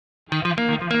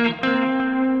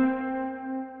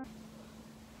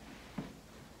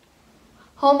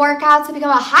Home workouts have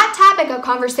become a hot topic of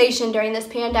conversation during this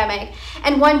pandemic,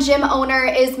 and one gym owner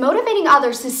is motivating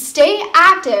others to stay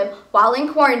active while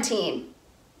in quarantine.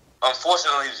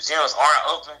 Unfortunately, the gyms aren't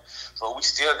open, but we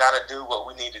still got to do what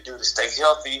we need to do to stay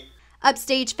healthy.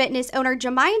 Upstage Fitness owner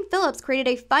Jamian Phillips created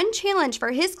a fun challenge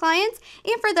for his clients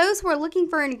and for those who are looking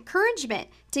for encouragement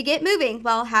to get moving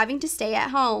while having to stay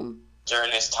at home.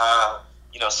 During this time,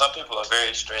 some people are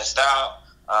very stressed out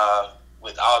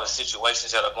with all the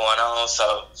situations that are going on.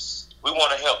 So we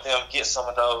want to help them get some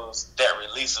of that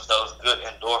release of those good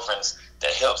endorphins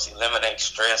that helps eliminate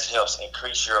stress, helps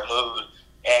increase your mood,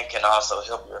 and can also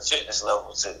help your fitness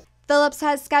level too. Phillips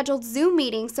has scheduled Zoom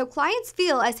meetings so clients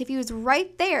feel as if he was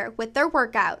right there with their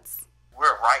workouts.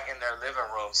 We're right in their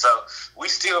living room, so we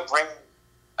still bring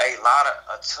a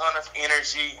ton of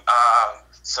energy.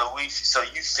 So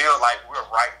you feel like we're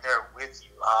right there with you,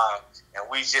 and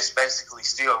we just basically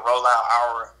still roll out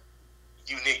our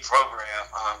unique program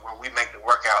where we make the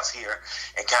workouts here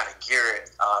and kind of gear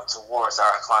it towards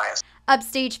our clients.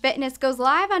 Upstage Fitness goes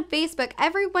live on Facebook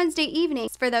every Wednesday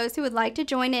evenings for those who would like to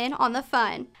join in on the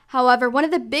fun. However, one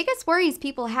of the biggest worries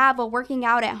people have while working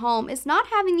out at home is not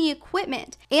having the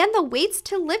equipment and the weights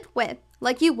to lift with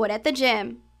like you would at the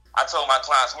gym. I told my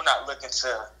clients we're not looking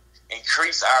to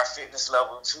increase our fitness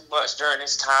level too much during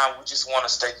this time. We just want to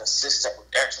stay consistent with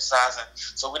exercising.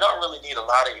 So we don't really need a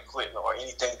lot of equipment or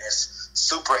anything that's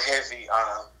super heavy.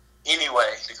 Anyway,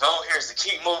 the goal here is to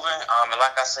keep moving. And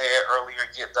like I said earlier,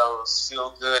 get those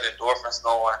feel-good endorphins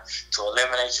going to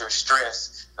eliminate your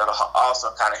stress. That'll also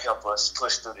kind of help us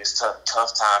push through this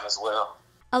tough time as well.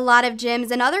 A lot of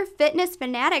gyms and other fitness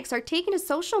fanatics are taking to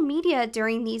social media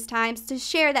during these times to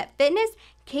share that fitness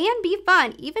can be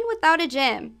fun even without a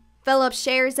gym. Phillips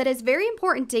shares that it's very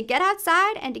important to get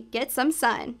outside and to get some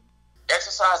sun.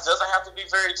 Exercise doesn't have to be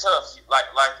very tough. Like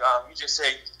you just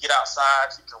said, you can get outside,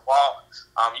 you can walk,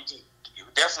 you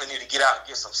definitely need to get out and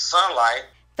get some sunlight.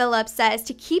 Phillips says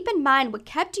to keep in mind what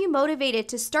kept you motivated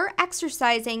to start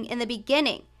exercising in the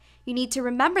beginning. You need to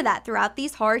remember that throughout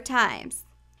these hard times.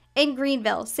 In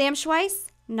Greenville, Sam Schweiss,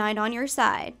 9 on your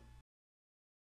side.